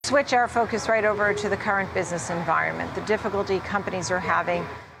switch our focus right over to the current business environment, the difficulty companies are having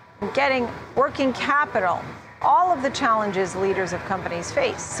getting working capital, all of the challenges leaders of companies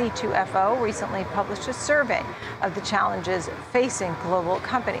face. C2FO recently published a survey of the challenges facing global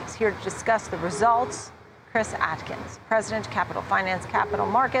companies. Here to discuss the results, Chris Atkins, President, Capital Finance Capital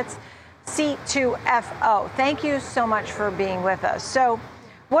Markets, C2FO. Thank you so much for being with us. So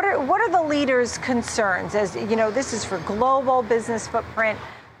what are the leaders' concerns? As you know, this is for global business footprint.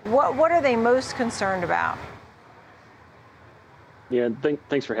 What are they most concerned about? Yeah,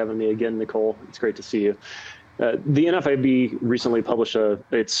 thanks for having me again, Nicole. It's great to see you. The NFIB recently published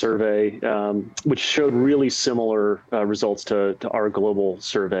its survey, which showed really similar results to our global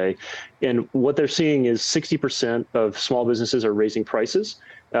survey. And what they're seeing is 60% of small businesses are raising prices.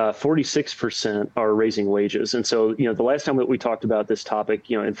 46% are raising wages. And so, the last time that we talked about this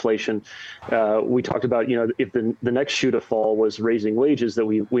topic, inflation, we talked about, if the next shoe to fall was raising wages, that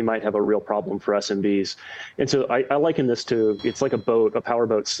we might have a real problem for SMBs. And so I liken this to, it's like a power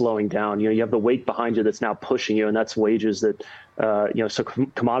boat slowing down. You have the weight behind you that's now pushing you, and that's wages that, so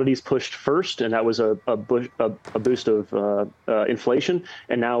commodities pushed first, and that was a boost of inflation.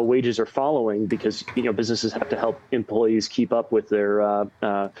 And now wages are following because, businesses have to help employees keep up with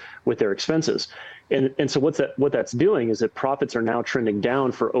their expenses. And so what that's doing is that profits are now trending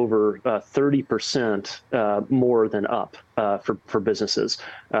down for over 30% more than up for businesses,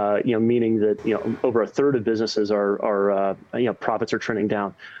 meaning that, over a third of businesses are profits are trending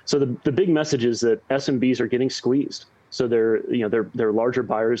down. So the big message is that SMBs are getting squeezed. So they're larger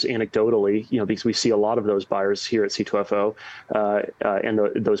buyers anecdotally, because we see a lot of those buyers here at C2FO and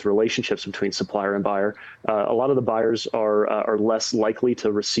those relationships between supplier and buyer. A lot of the buyers are less likely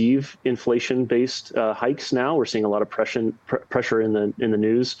to receive inflation-based hikes now. We're seeing a lot of pressure in the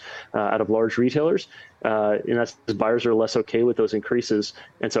news out of large retailers. And that's because buyers are less okay with those increases,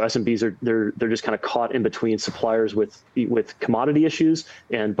 and so SMBs they're just kind of caught in between suppliers with commodity issues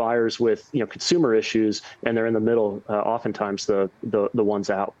and buyers with consumer issues, and they're in the middle, oftentimes the ones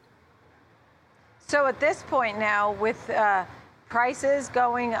out. So at this point now, with prices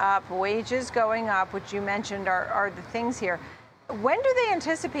going up, wages going up, which you mentioned are the things here, when do they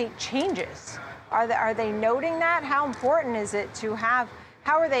anticipate changes? Are they noting that? How important is it to have?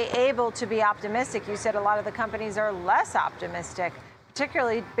 How are they able to be optimistic? You said a lot of the companies are less optimistic,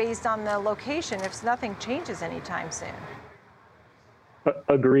 particularly based on the location, if nothing changes anytime soon.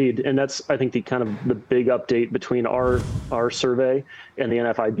 Agreed. And that's, I think, the big update between our survey and the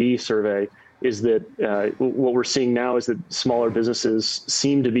NFIB survey is that what we're seeing now is that smaller businesses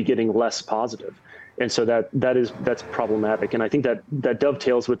seem to be getting less positive. And so that's problematic. And I think that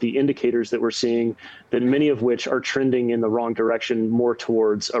dovetails with the indicators that we're seeing, that many of which are trending in the wrong direction, more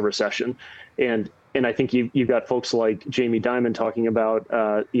towards a recession. And I think you've got folks like Jamie Dimon talking about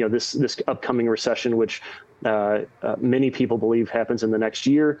this upcoming recession, which many people believe happens in the next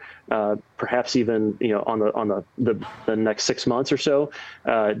year, perhaps even on the next 6 months or so.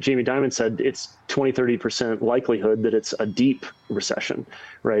 Jamie Dimon said it's 20-30% likelihood that it's a deep recession,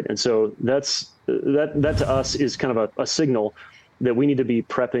 right? And so that to us is kind of a signal that we need to be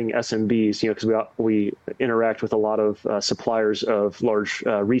prepping SMBs, because we interact with a lot of suppliers of large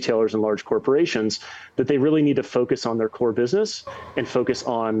retailers and large corporations, that they really need to focus on their core business and focus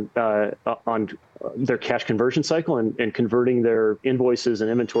on their cash conversion cycle and converting their invoices and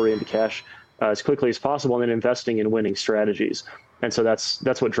inventory into cash as quickly as possible, and then investing in winning strategies. And so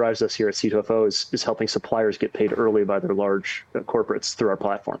that's what drives us here at C2FO is helping suppliers get paid early by their large corporates through our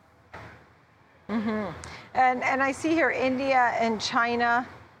platform. Mm-hmm. And I see here India and China,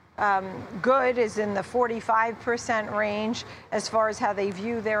 good is in the 45% range as far as how they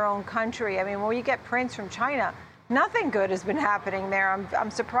view their own country. I mean, when you get prints from China, nothing good has been happening there.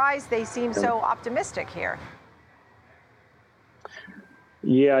 I'm surprised they seem so optimistic here.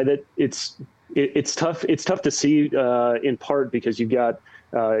 Yeah, it's tough. It's tough to see in part because you've got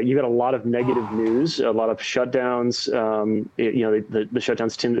a lot of negative news, a lot of shutdowns. The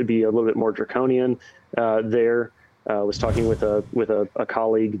shutdowns tend to be a little bit more draconian there. I was talking with a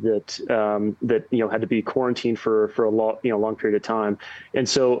colleague that had to be quarantined for a long period of time, and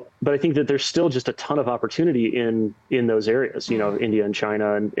so. But I think that there's still just a ton of opportunity in those areas, India and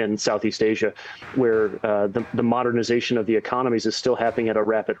China and Southeast Asia, where the modernization of the economies is still happening at a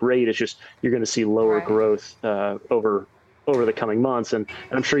rapid rate. It's just you're going to see lower growth over the coming months. And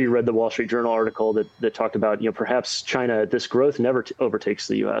I'm sure you read the Wall Street Journal article that talked about, perhaps China at this growth never overtakes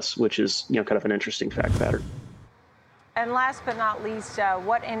the U.S., which is, kind of an interesting fact pattern. And last but not least,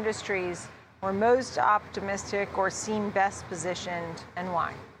 what industries were most optimistic or seem best positioned, and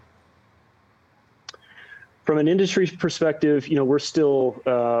why? From an industry perspective, we're still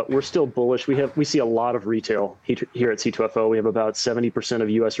bullish. We see a lot of retail here at C2FO. We have about 70% of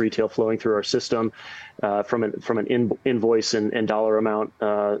U.S. retail flowing through our system from an invoice and dollar amount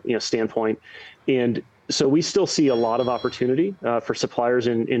standpoint, and so we still see a lot of opportunity for suppliers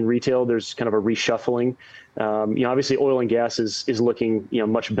in retail. There's kind of a reshuffling. Obviously, oil and gas is looking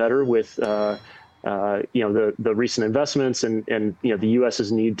much better with the recent investments and the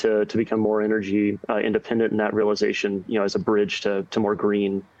U.S.'s need to become more energy independent, and that realization as a bridge to more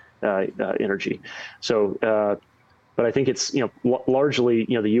green energy. So, but I think it's largely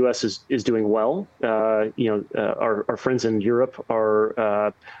the U.S. is doing well. Our friends in Europe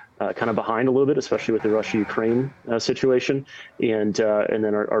are kind of behind a little bit, especially with the Russia-Ukraine situation, and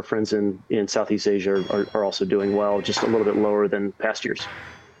then our friends in Southeast Asia are also doing well, just a little bit lower than past years.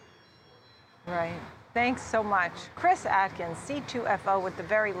 Right. Thanks so much. Chris Atkins, C2FO, with the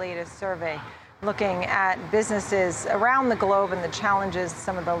very latest survey looking at businesses around the globe and the challenges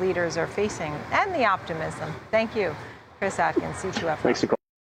some of the leaders are facing and the optimism. Thank you, Chris Atkins, C2FO. Thanks, Nicole.